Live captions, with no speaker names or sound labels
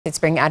Let's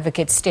bring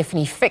Advocate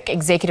Stefanie Fick,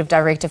 Executive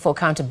Director for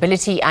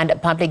Accountability and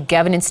Public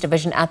Governance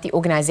Division at the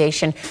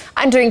organisation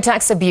Undoing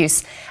Tax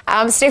Abuse.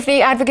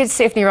 Advocate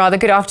Stefanie,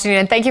 good afternoon,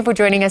 and thank you for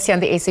joining us here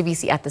on the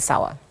SABC at this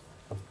hour.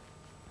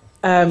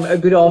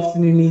 Good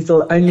afternoon,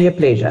 Liesl. Only a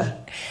pleasure.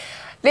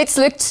 Let's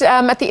look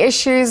at the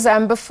issues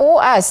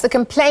before us, the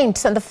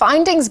complaint and the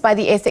findings by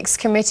the Ethics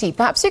Committee.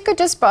 Perhaps you could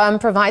just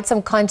provide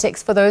some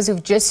context for those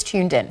who've just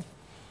tuned in.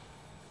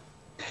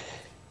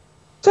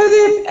 So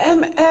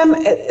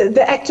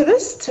the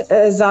activist,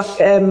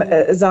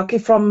 Zaki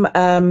from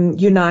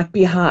Unite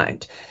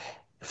Behind,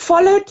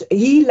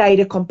 he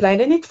laid a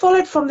complaint, and it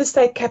followed from the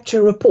state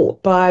capture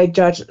report by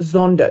Judge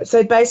Zondo. So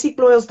it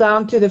basically boils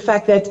down to the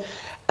fact that,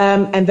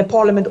 and the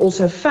Parliament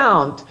also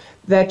found,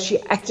 that she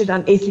acted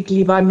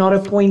unethically by not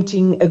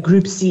appointing a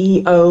group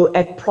CEO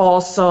at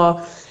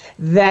PRASA,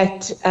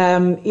 that,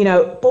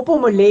 Popo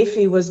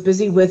Molefe was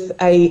busy with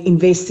an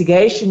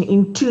investigation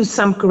into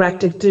some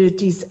corrupt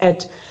activities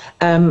at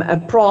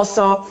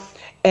PRASA,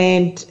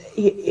 and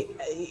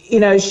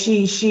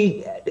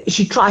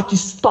she tried to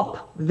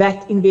stop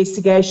that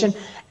investigation.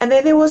 And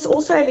then there was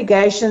also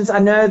allegations, I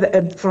know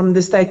that, from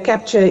the state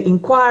capture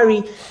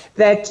inquiry,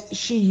 that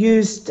she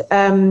used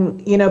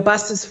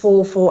buses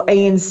for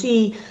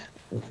ANC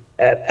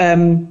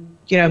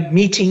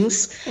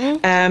meetings.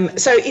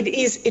 So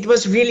it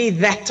was really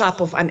that type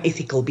of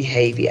unethical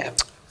behavior.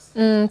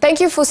 Thank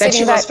you for saying that.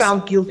 That she was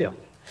found guilty of.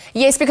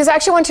 Yes, because I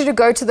actually wanted to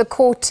go to the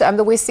court,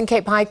 the Western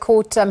Cape High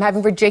Court,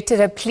 having rejected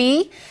her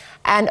plea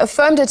and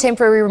affirmed her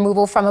temporary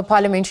removal from her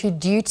parliamentary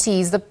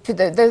duties.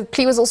 The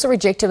plea was also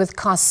rejected with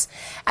costs.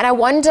 And I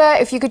wonder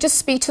if you could just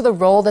speak to the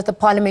role that the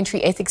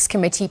Parliamentary Ethics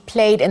Committee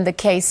played in the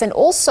case, and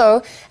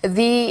also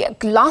the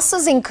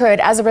losses incurred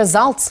as a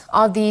result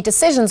of the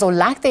decisions or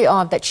lack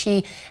thereof that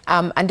she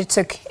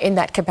undertook in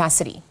that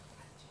capacity.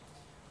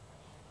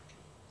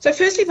 So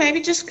firstly,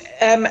 maybe just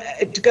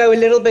to go a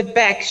little bit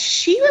back,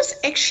 she was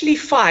actually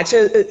fired.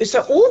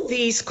 So all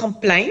these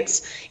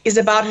complaints is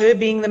about her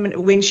being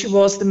when she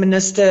was the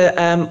Minister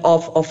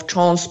of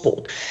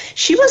Transport.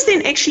 She was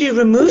then actually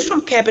removed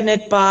from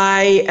cabinet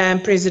by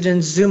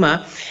President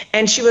Zuma,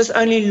 and she was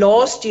only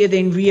last year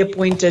then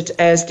reappointed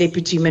as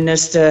Deputy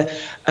Minister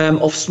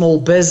of Small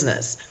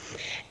Business.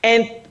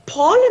 And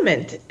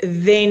Parliament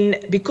then,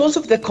 because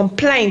of the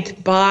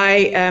complaint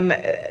by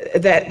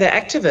the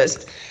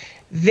activist,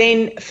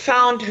 then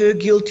found her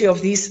guilty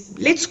of this,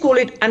 let's call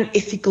it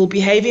unethical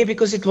behavior,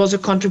 because it was a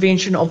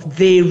contravention of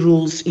their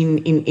rules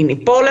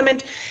in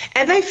Parliament.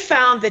 And they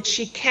found that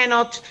she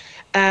cannot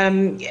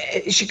come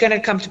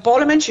to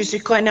Parliament, she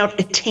cannot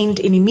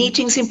attend any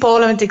meetings in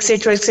Parliament,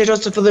 etc., etc.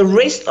 So for the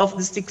rest of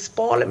the sixth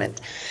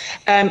Parliament,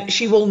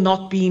 she will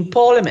not be in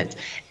Parliament.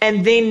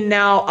 And then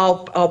now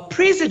our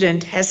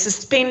President has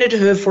suspended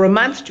her for a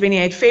month,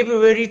 28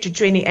 February to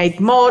 28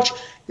 March,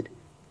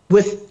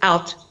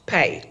 without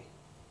pay.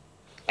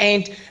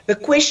 And the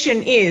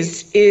question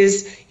is,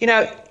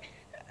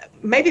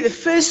 maybe the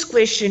first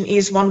question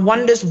is, one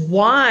wonders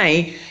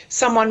why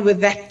someone with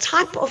that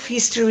type of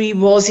history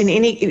was in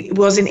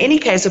any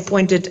case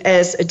appointed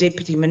as a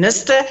deputy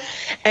minister.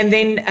 And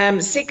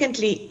then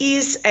secondly,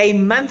 is a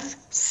month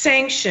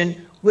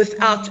sanction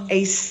without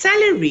a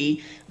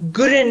salary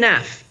good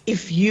enough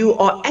if you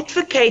are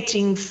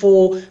advocating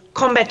for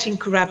combating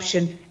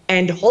corruption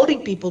and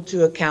holding people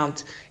to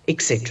account,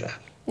 etc.?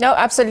 No,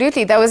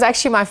 absolutely. That was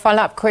actually my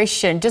follow-up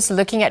question, just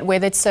looking at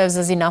whether it serves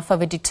as enough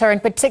of a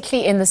deterrent,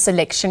 particularly in this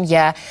election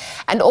year.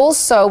 And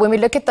also, when we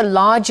look at the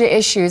larger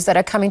issues that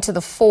are coming to the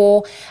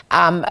fore,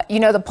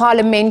 the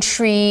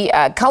parliamentary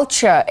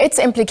culture, its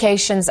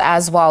implications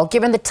as well,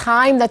 given the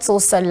time that's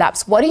also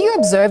elapsed. What are you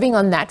observing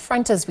on that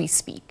front as we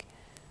speak?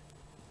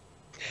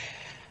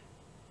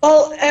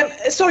 Well,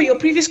 sorry, your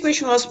previous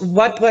question was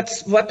what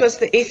was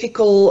the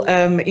ethical,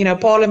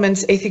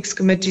 Parliament's Ethics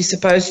Committee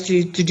supposed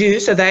to do?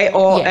 So they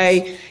are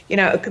yes,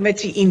 a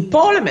committee in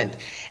Parliament.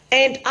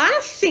 And I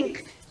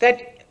think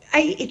that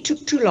it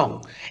took too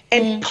long.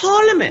 And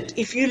Parliament,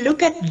 if you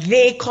look at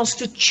their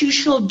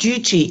constitutional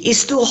duty,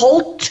 is to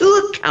hold to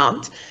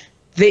account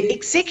the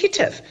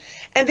executive.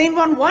 And then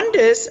one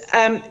wonders,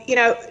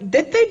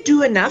 did they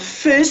do enough,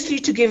 firstly,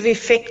 to give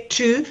effect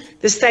to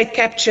the State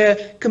Capture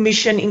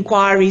Commission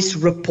inquiry's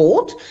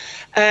report?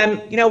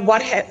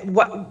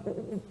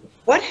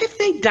 What have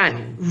they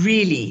done,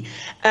 really?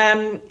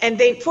 And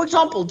then, for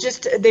example,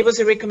 there was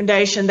a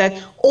recommendation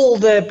that all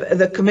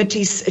the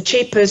committee's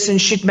chairperson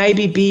should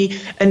maybe be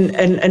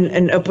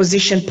an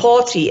opposition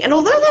party. And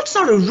although that's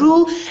not a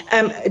rule,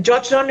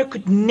 Judge Zondo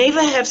could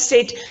never have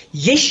said,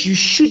 yes, you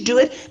should do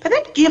it. But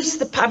that gives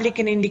the public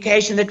an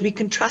indication that we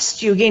can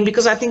trust you again,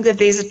 because I think that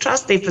there's a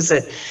trust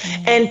deficit.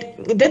 And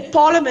did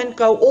Parliament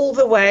go all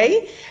the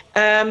way?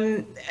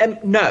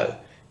 No.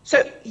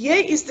 So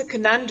here is the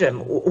conundrum.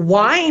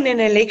 Why in an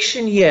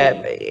election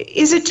year?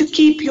 Is it to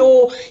keep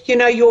your,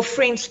 your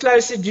friends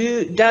closer?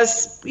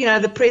 Does,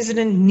 the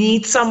president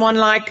need someone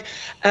like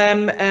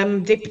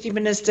Deputy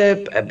Minister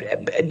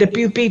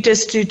Dipuo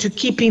Peters to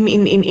keep him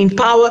in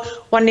power?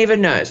 One never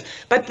knows.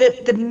 But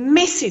the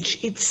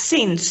message it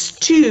sends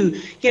to,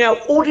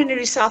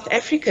 ordinary South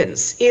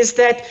Africans is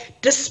that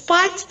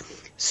despite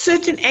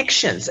certain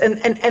actions and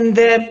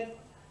the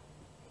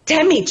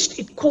damage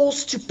it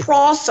caused to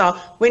PRASA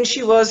when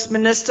she was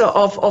Minister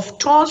of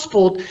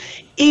Transport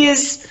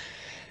is,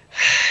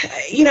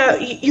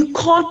 you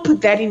can't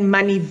put that in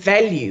money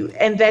value,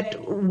 and that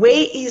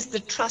where is the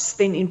trust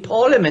then in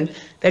Parliament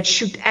that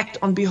should act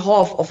on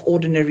behalf of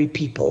ordinary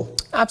people?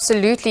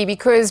 Absolutely,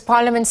 because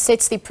Parliament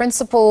sets the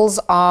principles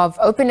of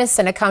openness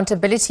and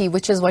accountability,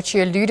 which is what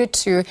you alluded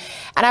to.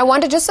 And I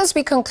wonder, just as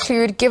we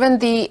conclude, given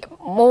the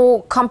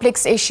more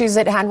complex issues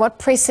at hand, what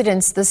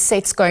precedents this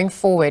sets going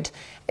forward,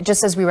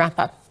 just as we wrap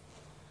up?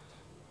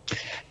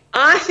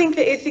 I think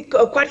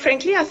quite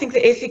frankly, I think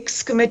the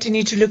Ethics Committee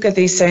need to look at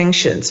their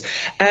sanctions.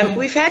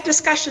 We've had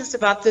discussions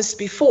about this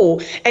before,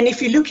 and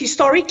if you look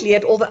historically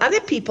at all the other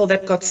people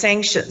that got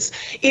sanctions,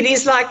 it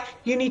is like,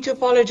 you need to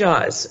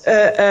apologize.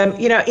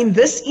 In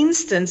this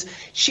instance,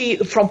 she,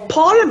 from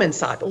Parliament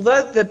side,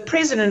 although the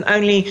president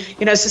only,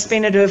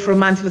 suspended her for a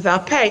month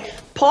without pay,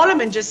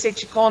 Parliament just said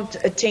she can't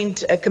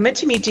attend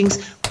committee meetings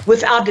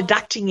without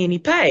deducting any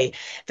pay.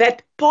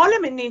 That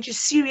Parliament needs to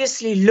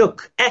seriously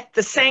look at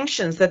the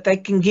sanctions that they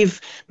can give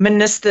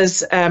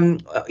ministers, or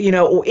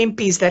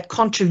MPs that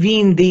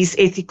contravene these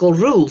ethical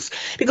rules,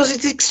 because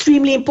it's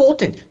extremely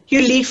important.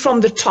 You lead from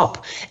the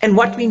top. And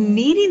what we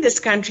need in this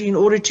country in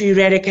order to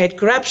eradicate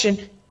corruption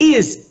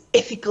is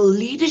ethical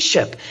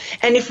leadership.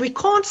 And if we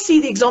can't see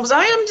the examples,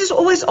 I am just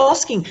always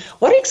asking,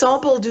 what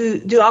example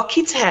do our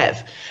kids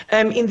have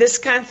in this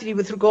country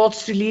with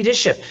regards to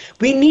leadership?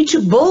 We need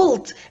to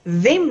build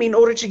them in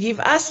order to give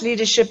us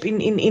leadership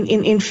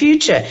in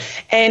future.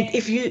 And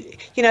if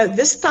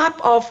this type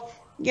of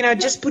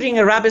just putting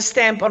a rubber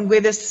stamp on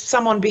whether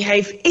someone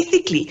behaves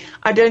ethically,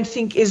 I don't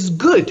think is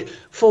good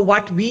for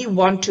what we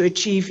want to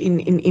achieve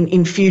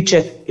in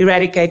future,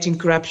 eradicating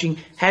corruption,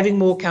 having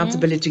more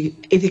accountability,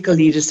 ethical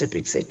leadership,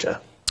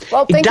 etc.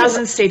 Well, it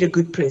doesn't set a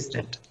good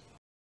precedent.